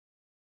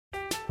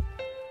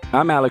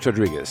I'm Alex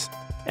Rodriguez.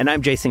 And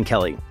I'm Jason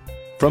Kelly.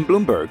 From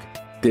Bloomberg,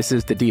 this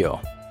is The Deal.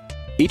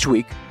 Each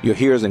week, you'll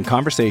hear us in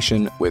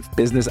conversation with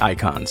business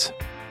icons.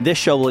 This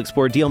show will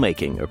explore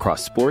deal-making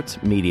across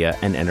sports, media,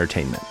 and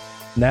entertainment.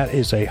 That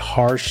is a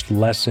harsh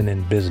lesson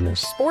in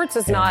business. Sports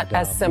is not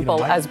as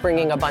simple as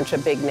bringing a bunch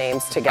of big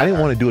names together. I didn't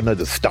want to do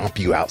another stomp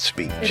you out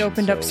speech. It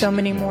opened up so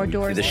many more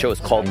doors. The show is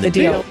called The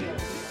Deal.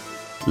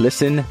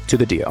 Listen to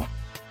The Deal.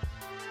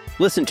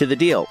 Listen to The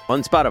Deal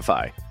on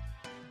Spotify.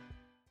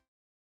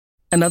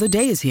 Another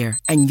day is here,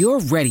 and you're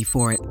ready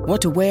for it.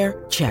 What to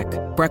wear? Check.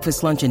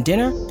 Breakfast, lunch, and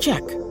dinner?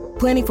 Check.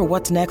 Planning for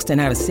what's next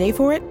and how to save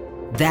for it?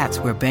 That's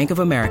where Bank of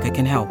America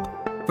can help.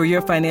 For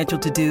your financial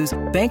to-dos,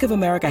 Bank of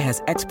America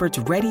has experts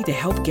ready to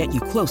help get you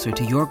closer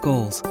to your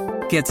goals.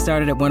 Get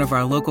started at one of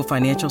our local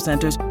financial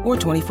centers or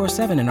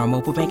 24/7 in our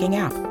mobile banking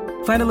app.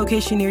 Find a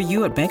location near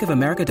you at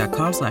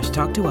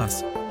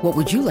bankofamerica.com/talktous. What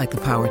would you like the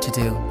power to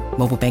do?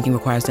 Mobile banking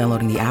requires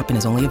downloading the app and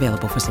is only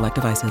available for select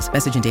devices.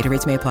 Message and data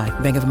rates may apply.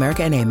 Bank of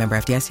America N.A., member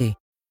FDIC.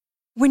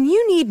 When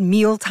you need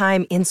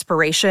mealtime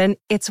inspiration,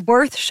 it's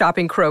worth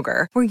shopping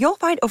Kroger, where you'll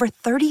find over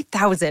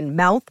 30,000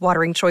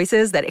 mouth-watering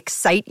choices that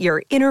excite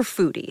your inner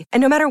foodie. And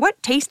no matter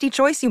what tasty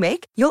choice you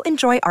make, you'll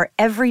enjoy our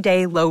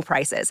everyday low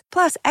prices,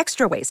 plus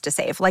extra ways to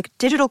save, like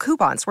digital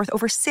coupons worth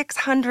over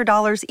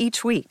 $600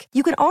 each week.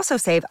 You can also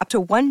save up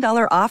to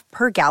 $1 off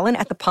per gallon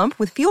at the pump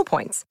with fuel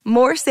points.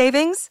 More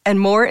savings and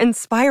more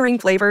inspiring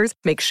flavors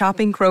make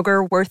shopping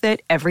Kroger worth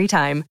it every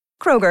time.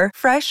 Kroger,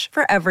 fresh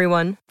for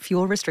everyone.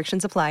 Fuel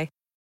restrictions apply.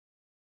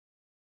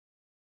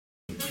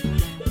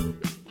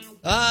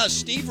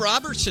 Steve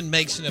Robertson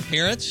makes an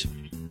appearance.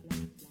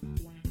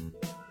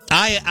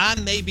 I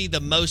may be the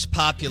most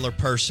popular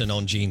person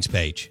on Gene's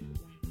page.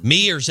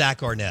 Me or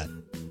Zach Arnett.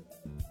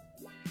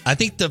 I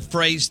think the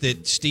phrase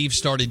that Steve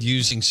started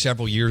using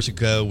several years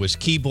ago was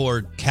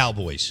keyboard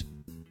cowboys.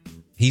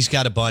 He's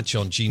got a bunch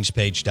on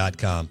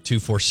genespage.com,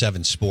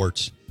 247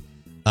 Sports.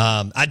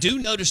 I do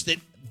notice that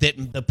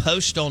the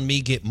posts on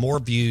me get more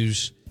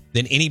views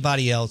than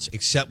anybody else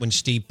except when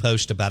Steve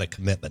posts about a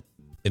commitment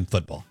in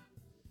football.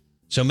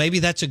 So maybe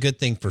that's a good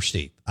thing for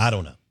Steve. I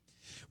don't know.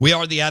 We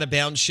are the Out of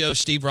Bounds Show.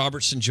 Steve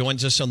Robertson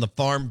joins us on the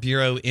Farm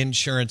Bureau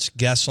Insurance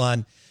guest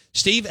line.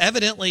 Steve,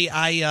 evidently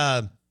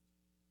I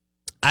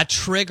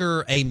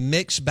trigger a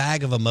mixed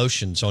bag of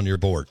emotions on your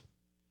board.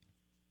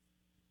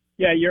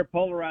 Yeah, you're a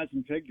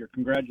polarizing figure.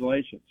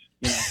 Congratulations.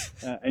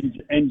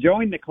 And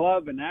join the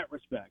club in that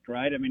respect,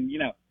 right? I mean,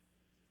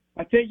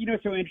 I tell you,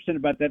 what's so interesting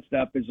about that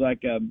stuff is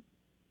like the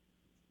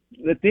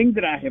thing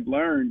that I have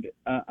learned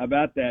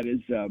about that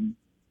is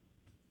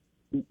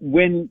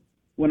when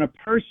a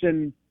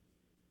person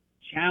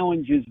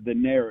challenges the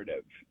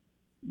narrative,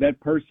 that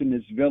person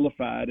is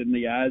vilified in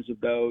the eyes of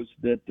those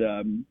that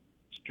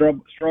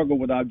struggle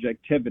with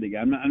objectivity.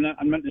 I'm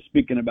not just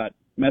speaking about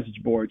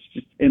message boards,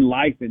 just in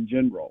life in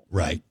general.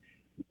 Right.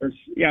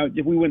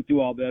 If we went through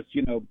all this,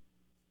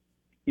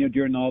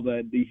 during all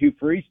the Hugh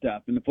Freeze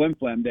stuff and the Flim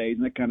Flam days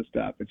and that kind of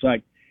stuff, it's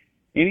like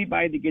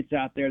anybody that gets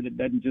out there that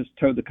doesn't just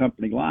toe the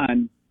company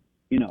line,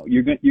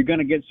 you're going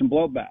to get some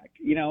blowback.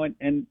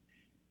 And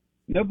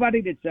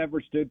nobody that's ever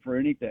stood for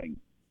anything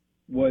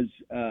was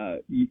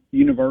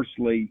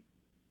universally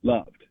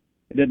loved.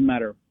 It didn't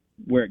matter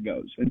where it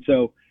goes. And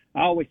so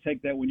I always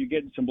take that when you're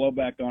getting some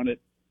blowback on it,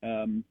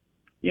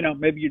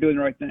 maybe you're doing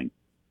the right thing.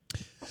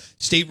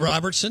 Steve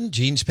Robertson,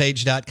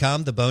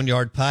 genespage.com, the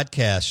Boneyard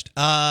Podcast.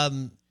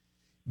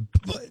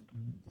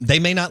 They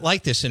may not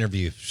like this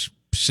interview,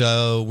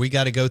 so we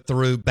got to go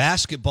through.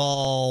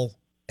 Basketball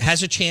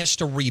has a chance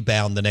to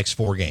rebound the next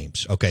 4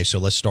 games. Okay, so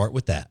let's start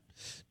with that.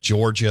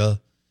 Georgia,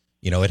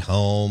 at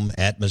home,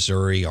 at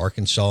Missouri,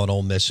 Arkansas and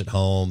Ole Miss at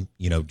home.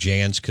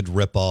 Jans could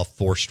rip off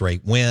 4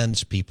 straight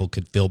wins. People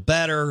could feel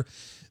better.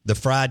 The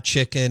fried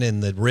chicken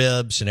and the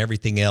ribs and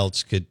everything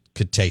else could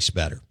taste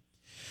better.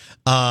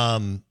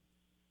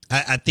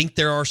 I think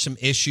there are some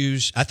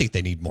issues. I think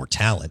they need more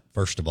talent,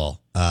 first of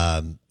all.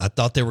 I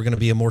thought they were going to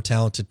be a more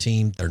talented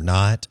team. They're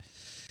not.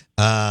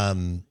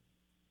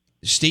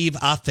 Steve,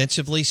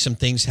 offensively, some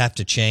things have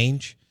to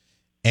change.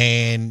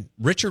 And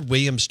Richard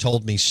Williams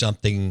told me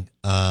something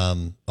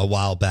a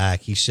while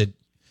back. He said,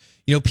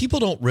 people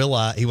don't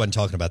realize, he wasn't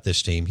talking about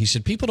this team. He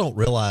said, people don't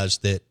realize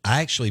that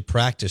I actually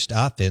practiced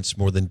offense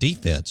more than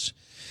defense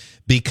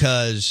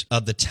because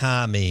of the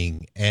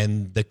timing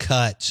and the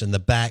cuts and the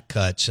back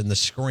cuts and the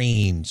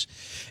screens.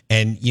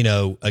 And,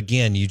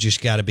 again, you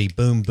just got to be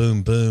boom,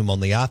 boom, boom on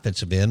the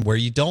offensive end where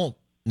you don't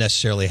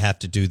necessarily have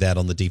to do that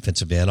on the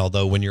defensive end,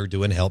 although when you're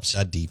doing help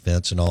side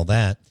defense and all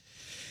that.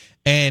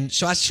 And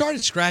so I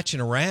started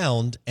scratching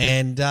around,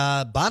 and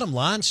bottom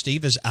line,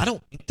 Steve, is I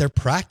don't think they're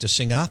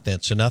practicing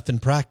offense enough in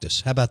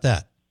practice. How about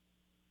that?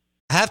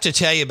 I have to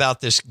tell you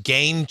about this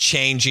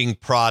game-changing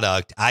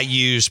product I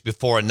use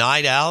before a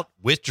night out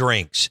with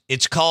drinks.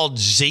 It's called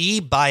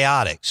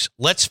Z-Biotics.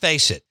 Let's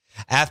face it,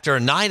 after a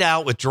night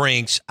out with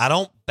drinks, I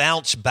don't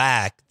bounce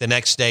back the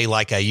next day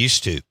like I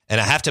used to, and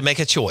I have to make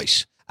a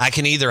choice. I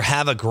can either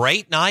have a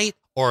great night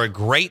or a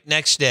great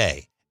next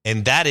day.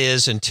 And that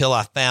is until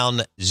I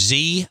found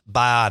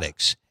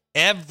Z-Biotics.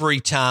 Every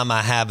time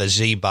I have a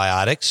Z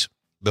Biotics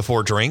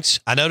before drinks,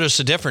 I notice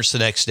a difference the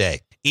next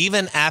day.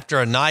 Even after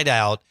a night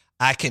out,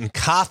 I can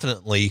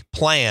confidently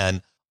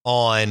plan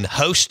on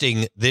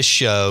hosting this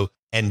show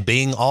and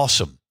being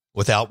awesome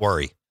without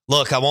worry.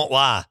 Look, I won't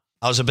lie.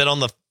 I was a bit on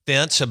the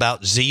fence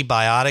about Z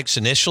Biotics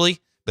initially,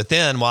 but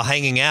then while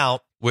hanging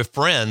out with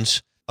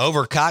friends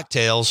over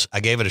cocktails, I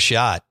gave it a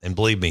shot. And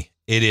believe me,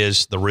 it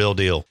is the real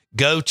deal.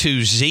 Go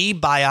to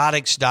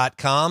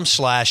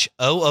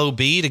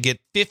zbiotics.com/OOB to get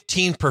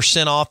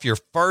 15% off your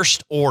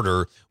first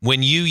order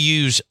when you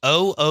use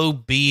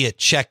OOB at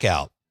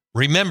checkout.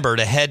 Remember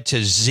to head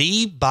to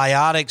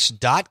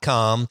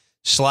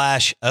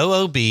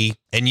zbiotics.com/OOB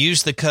and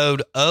use the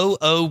code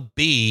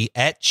OOB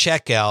at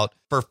checkout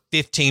for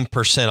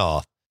 15%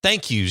 off.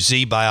 Thank you,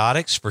 Z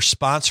Biotics, for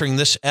sponsoring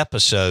this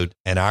episode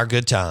and our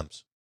good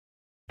times.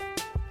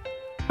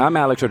 I'm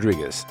Alex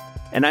Rodriguez.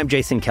 And I'm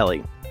Jason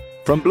Kelly.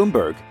 From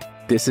Bloomberg,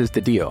 this is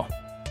The Deal.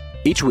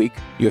 Each week,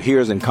 you'll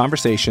hear us in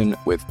conversation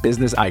with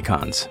business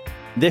icons.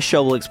 This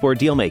show will explore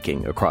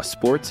deal-making across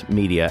sports,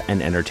 media,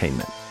 and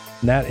entertainment.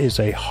 That is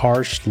a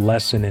harsh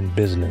lesson in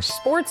business.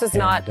 Sports is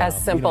not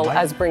as simple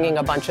as bringing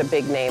a bunch of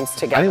big names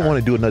together. I didn't want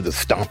to do another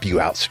stomp you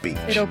out speech.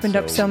 It opened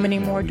up so many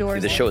more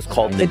doors. The show is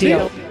called The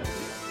Deal.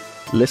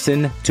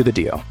 Listen to The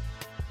Deal.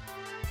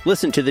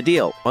 Listen to The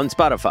Deal on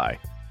Spotify.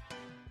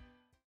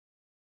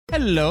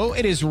 Hello,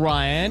 it is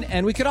Ryan,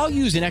 and we could all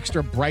use an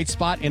extra bright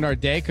spot in our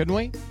day, couldn't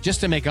we? Just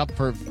to make up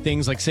for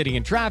things like sitting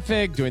in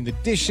traffic, doing the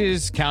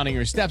dishes, counting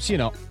your steps, you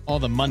know, all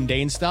the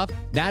mundane stuff.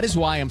 That is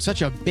why I'm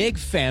such a big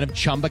fan of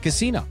Chumba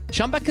Casino.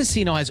 Chumba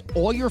Casino has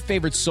all your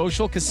favorite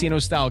social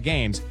casino-style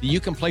games that you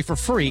can play for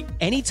free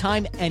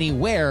anytime,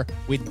 anywhere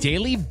with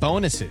daily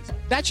bonuses.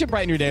 That should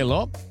brighten your day a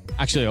little.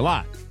 Actually, a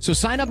lot. So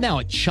sign up now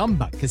at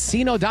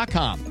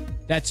ChumbaCasino.com.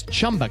 That's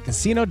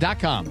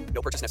ChumbaCasino.com.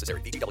 No purchase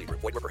necessary. VGW Group.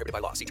 Void where prohibited by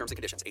law. See terms and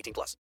conditions.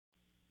 18+.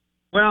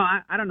 Well,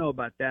 I don't know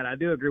about that. I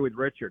do agree with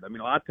Richard. I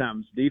mean, a lot of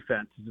times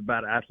defense is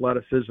about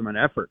athleticism and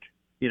effort.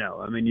 You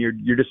know, I mean,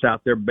 you're just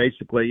out there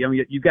basically. I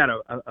mean, you got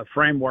a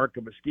framework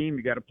of a scheme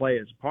you got to play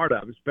as a part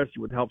of,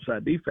 especially with help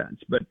side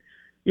defense. But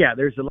yeah,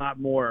 there's a lot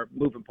more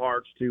moving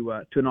parts to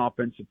an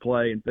offensive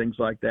play and things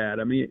like that.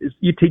 I mean,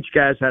 you teach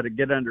guys how to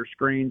get under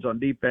screens on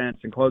defense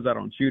and close out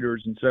on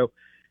shooters, and so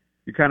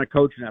you're kind of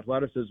coaching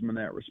athleticism in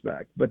that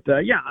respect. But,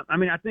 yeah, I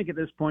mean, I think at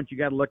this point you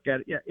got to look at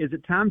it. Yeah, is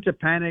it time to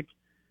panic?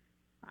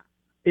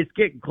 It's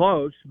getting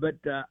close, but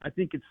I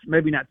think it's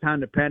maybe not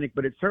time to panic,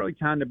 but it's certainly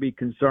time to be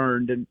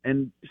concerned.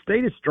 And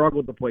State has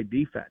struggled to play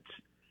defense,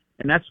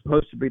 and that's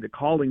supposed to be the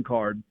calling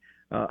card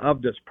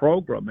of this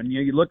program. And,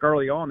 you look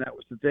early on, that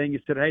was the thing. You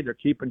said, hey, they're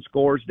keeping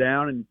scores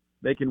down, and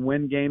they can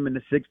win game in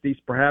the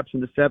 60s, perhaps in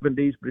the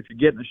 70s, but if you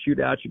get in a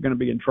shootout, you're going to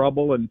be in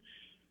trouble. And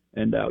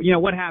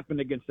what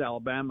happened against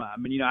Alabama? I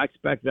mean, I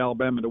expected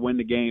Alabama to win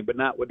the game, but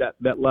not with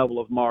that level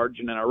of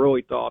margin. And I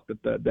really thought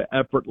that the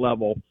effort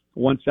level,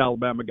 once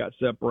Alabama got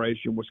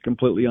separation, was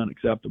completely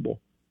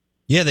unacceptable.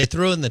 Yeah, they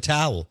threw in the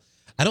towel.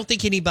 I don't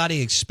think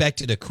anybody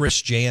expected a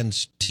Chris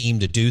Jans team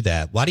to do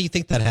that. Why do you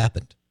think that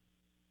happened?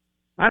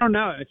 I don't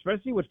know,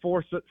 especially with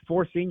four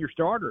senior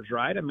starters,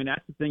 right? I mean,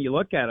 that's the thing you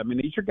look at. I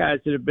mean, these are guys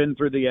that have been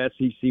through the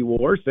SEC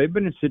wars. They've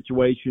been in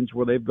situations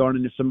where they've gone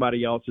into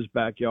somebody else's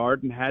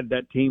backyard and had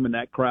that team and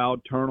that crowd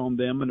turn on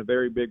them in a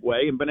very big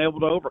way and been able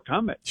to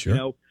overcome it.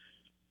 Sure.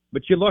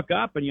 But you look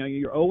up and,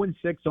 you're 0-6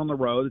 on the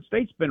road. The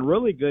State's been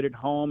really good at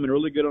home and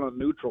really good on a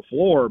neutral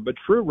floor, but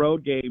true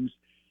road games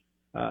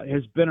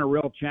has been a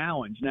real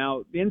challenge.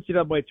 Now, the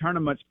NCAA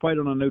tournament's played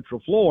on a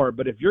neutral floor,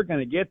 but if you're going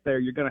to get there,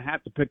 you're going to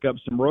have to pick up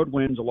some road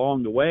wins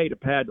along the way to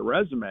pad the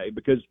resume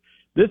because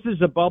this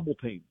is a bubble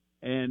team.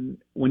 And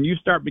when you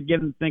start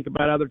beginning to think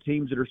about other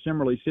teams that are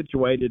similarly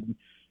situated,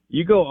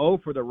 you go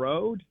 0 for the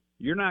road,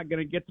 you're not going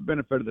to get the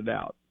benefit of the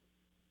doubt.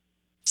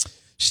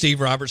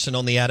 Steve Robertson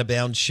on the Out of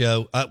Bounds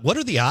show. What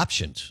are the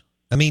options?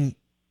 I mean,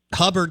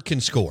 Hubbard can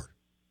score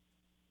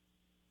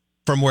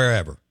from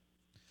wherever.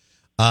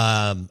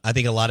 I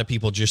think a lot of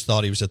people just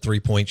thought he was a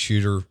three-point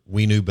shooter.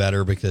 We knew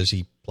better because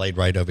he played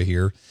right over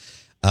here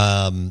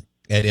at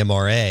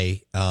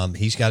MRA.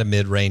 He's got a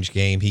mid-range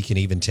game. He can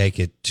even take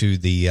it to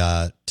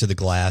the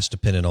glass,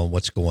 depending on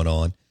what's going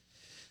on.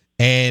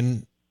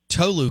 And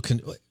Tolu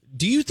can.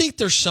 Do you think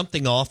there's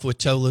something off with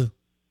Tolu?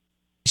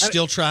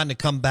 Still trying to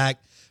come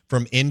back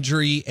from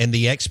injury, and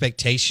the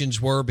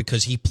expectations were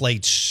because he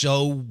played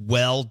so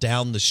well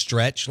down the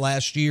stretch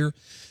last year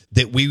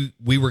that we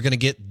were going to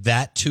get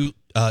that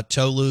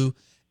Tolu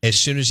as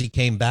soon as he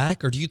came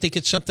back, or do you think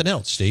it's something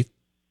else, Steve?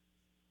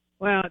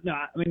 Well, no,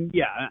 I mean,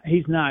 yeah,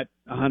 he's not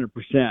 100%.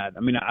 I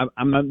mean,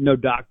 I'm no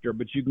doctor,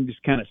 but you can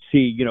just kind of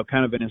see,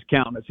 kind of in his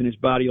countenance and his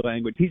body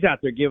language, he's out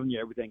there giving you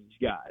everything he's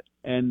got.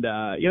 And,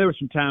 there were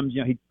some times,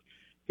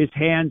 his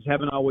hands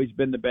haven't always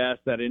been the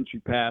best. That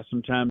entry pass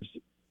sometimes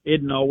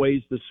isn't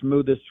always the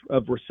smoothest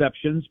of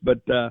receptions,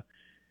 but,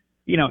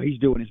 he's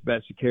doing his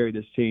best to carry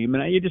this team.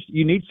 And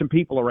you need some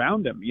people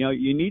around him.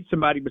 You need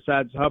somebody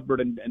besides Hubbard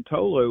and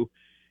Tolu.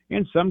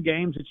 In some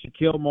games, it's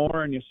Shaquille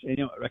Moore, and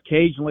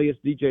occasionally it's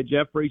DJ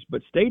Jeffries.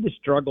 But State has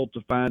struggled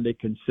to find a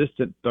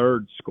consistent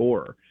third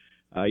scorer.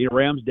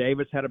 Rams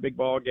Davis had a big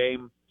ball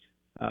game,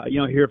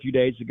 here a few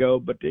days ago.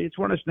 But it's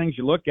one of those things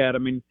you look at. I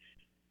mean,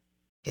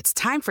 it's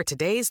time for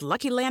today's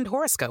Lucky Land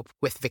horoscope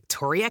with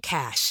Victoria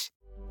Cash.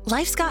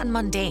 Life's gotten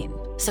mundane,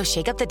 so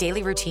shake up the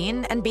daily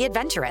routine and be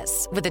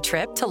adventurous with a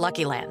trip to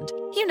Lucky Land.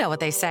 You know what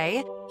they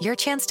say, your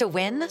chance to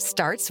win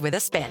starts with a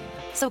spin.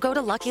 So go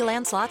to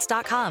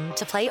LuckyLandSlots.com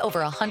to play over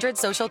 100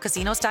 social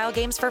casino-style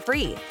games for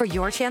free for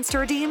your chance to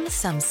redeem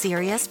some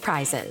serious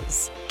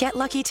prizes. Get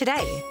lucky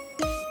today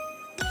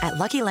at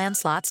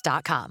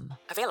LuckyLandSlots.com.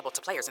 Available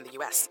to players in the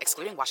U.S.,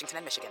 excluding Washington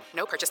and Michigan.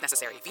 No purchase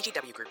necessary.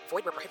 VGW Group.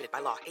 Void where prohibited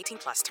by law.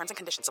 18+. Terms and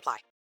conditions apply.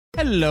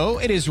 Hello,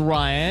 it is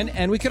Ryan,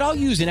 and we could all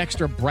use an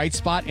extra bright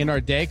spot in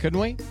our day, couldn't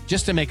we?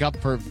 Just to make up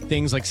for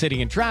things like sitting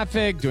in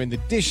traffic, doing the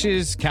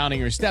dishes, counting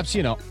your steps,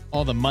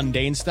 all the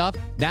mundane stuff.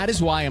 That is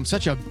why I'm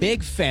such a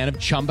big fan of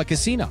Chumba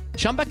Casino.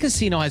 Chumba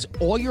Casino has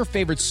all your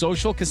favorite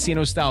social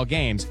casino-style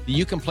games that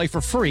you can play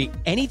for free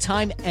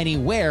anytime,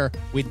 anywhere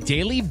with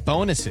daily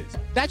bonuses.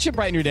 That should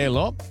brighten your day a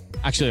little.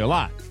 Actually, a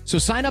lot. So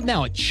sign up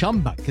now at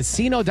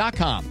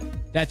ChumbaCasino.com.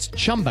 That's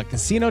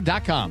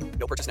ChumbaCasino.com.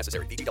 No purchase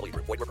necessary. VGW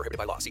Group. Void where prohibited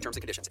by law. See terms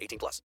and conditions.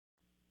 18+.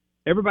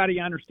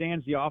 Everybody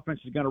understands the offense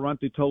is going to run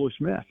through Tolu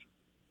Smith.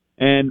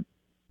 And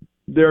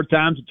there are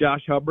times that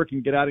Josh Hubbard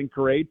can get out and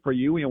create for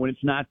you, when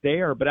it's not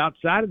there. But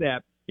outside of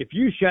that, if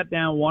you shut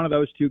down one of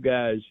those two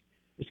guys,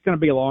 it's going to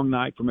be a long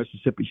night for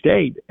Mississippi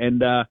State.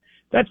 And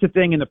that's the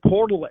thing in the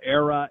portal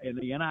era and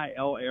the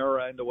NIL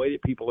era and the way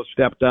that people have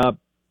stepped up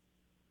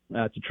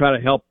to try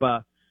to help,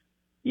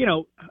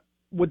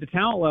 with the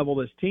talent level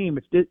of this team,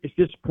 it's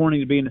disappointing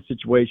to be in the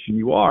situation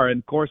you are. And,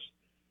 of course,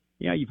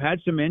 you've had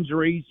some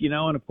injuries,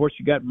 and, of course,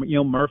 you got,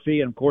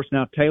 Murphy and, of course,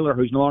 now Taylor,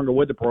 who's no longer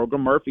with the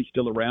program. Murphy's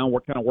still around. We're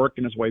kind of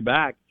working his way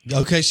back.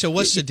 Okay, so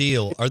what's the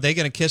deal? Are they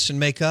going to kiss and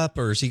make up,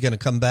 or is he going to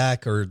come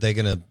back, or are they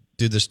going to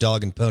do this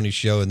dog and pony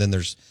show, and then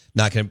there's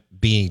not going to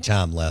be any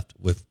time left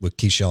with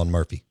Keyshawn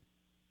Murphy?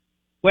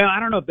 Well,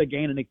 I don't know if they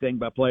gain anything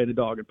by playing the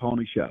dog and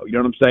pony show. You know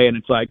what I'm saying?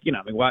 It's like,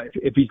 why,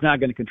 if he's not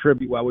going to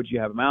contribute, why would you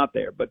have him out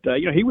there? But,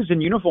 he was in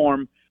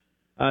uniform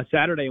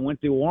Saturday and went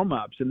through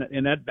warm-ups, and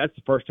that's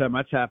the first time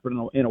that's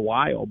happened in a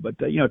while. But,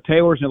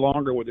 Taylor's no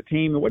longer with the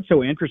team. And what's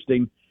so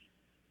interesting,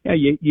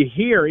 you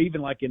hear even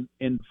like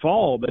in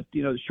fall that,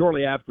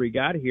 shortly after he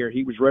got here,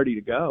 he was ready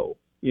to go.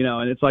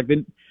 And it's like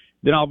then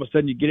all of a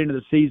sudden you get into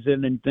the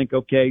season and you think,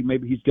 okay,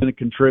 maybe he's going to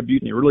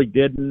contribute, and he really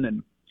didn't.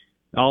 And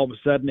all of a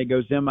sudden he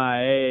goes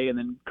MIA, and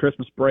then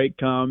Christmas break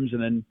comes,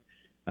 and then,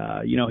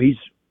 he's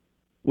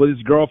with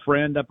his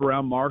girlfriend up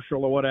around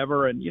Marshall or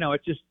whatever. And,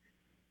 it's just,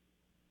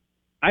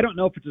 I don't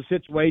know if it's a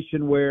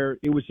situation where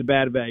it was a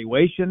bad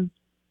evaluation.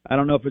 I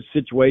don't know if it's a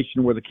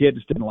situation where the kid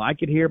just didn't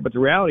like it here. But the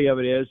reality of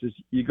it is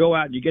you go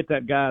out and you get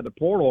that guy at the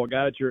portal, a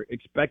guy that you're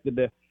expected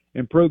to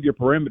improve your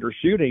perimeter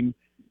shooting,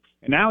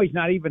 and now he's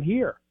not even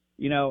here.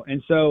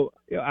 And so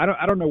I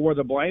don't know where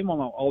the blame on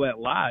all that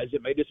lies.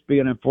 It may just be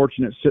an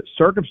unfortunate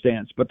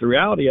circumstance, but the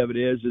reality of it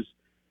is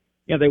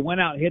they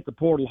went out and hit the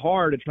portal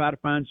hard to try to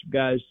find some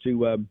guys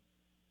to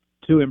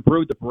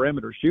improve the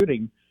perimeter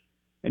shooting,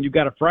 and you've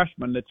got a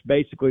freshman that's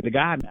basically the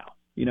guy now.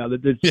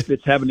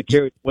 That's having to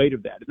carry the weight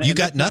of that. You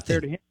got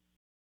nothing.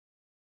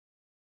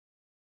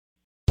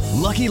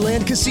 Lucky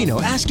Land Casino,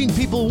 asking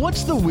people,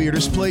 what's the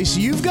weirdest place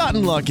you've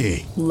gotten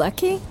lucky?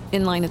 Lucky?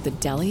 In line at the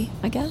deli,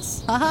 I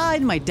guess? Aha,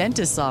 in my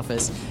dentist's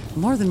office.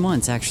 More than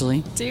once,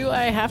 actually. Do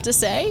I have to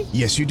say?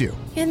 Yes, you do.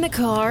 In the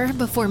car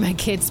before my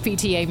kids'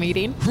 PTA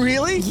meeting.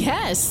 Really?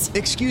 Yes.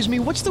 Excuse me,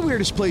 what's the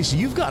weirdest place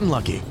you've gotten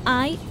lucky?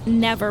 I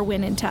never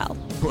win and tell.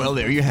 Well,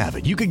 there you have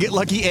it. You can get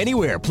lucky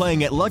anywhere,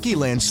 playing at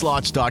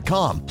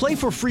LuckyLandSlots.com. Play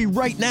for free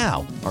right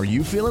now. Are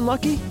you feeling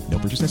lucky? No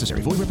purchase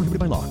necessary. Void where prohibited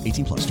by law.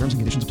 18+. Terms and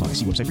conditions apply.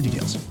 See website for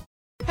details.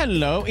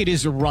 Hello, it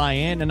is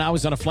Ryan, and I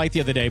was on a flight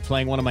the other day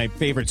playing one of my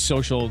favorite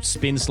social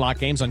spin slot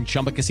games on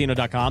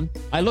ChumbaCasino.com.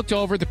 I looked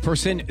over at the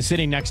person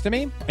sitting next to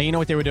me, and you know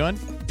what they were doing?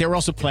 They were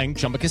also playing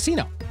Chumba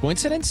Casino.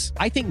 Coincidence?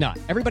 I think not.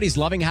 Everybody's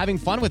loving having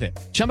fun with it.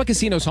 Chumba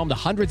Casino is home to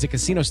hundreds of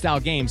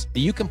casino-style games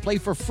that you can play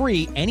for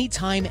free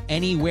anytime,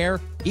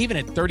 anywhere, even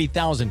at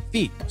 30,000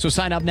 feet. So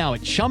sign up now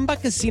at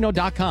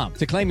ChumbaCasino.com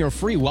to claim your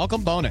free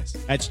welcome bonus.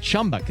 That's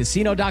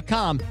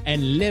ChumbaCasino.com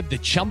and live the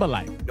Chumba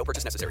life. No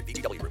purchase necessary.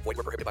 VGW Group. Void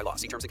where prohibited by law.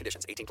 See terms and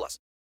conditions. 18+.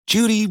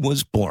 Judy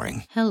was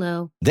boring.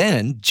 Hello.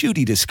 Then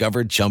Judy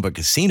discovered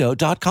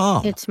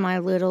ChumbaCasino.com. It's my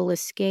little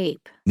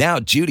escape.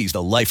 Now Judy's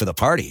the life of the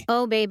party.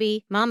 Oh,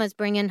 baby, mama's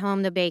bringing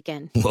home the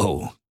bacon.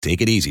 Whoa,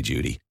 take it easy,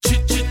 Judy.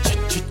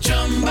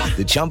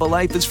 The Chumba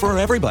life is for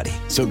everybody.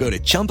 So go to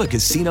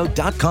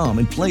ChumbaCasino.com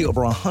and play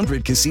over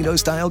 100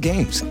 casino-style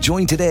games.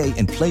 Join today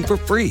and play for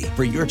free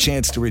for your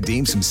chance to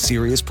redeem some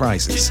serious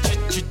prizes.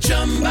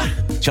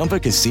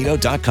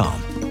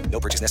 ChumbaCasino.com. No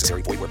purchase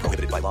necessary. Void where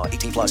prohibited by law.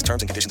 18+.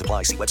 Terms and conditions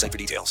apply. See website for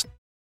details.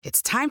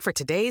 It's time for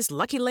today's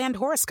Lucky Land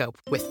horoscope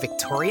with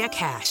Victoria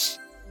Cash.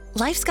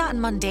 Life's gotten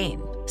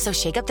mundane, so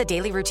shake up the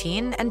daily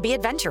routine and be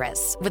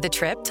adventurous with a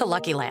trip to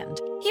Lucky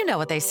Land. You know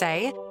what they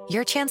say,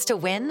 your chance to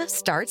win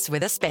starts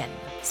with a spin.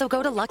 So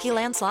go to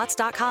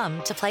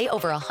LuckyLandSlots.com to play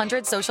over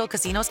 100 social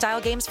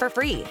casino-style games for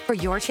free for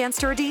your chance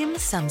to redeem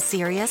some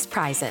serious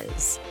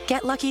prizes.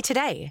 Get lucky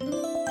today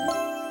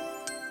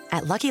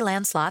at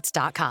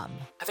LuckyLandSlots.com.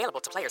 Available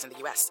to players in the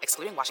U.S.,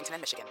 excluding Washington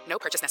and Michigan. No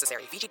purchase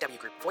necessary. VGW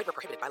Group. Void where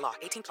prohibited by law.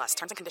 18+.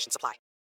 Terms and conditions apply.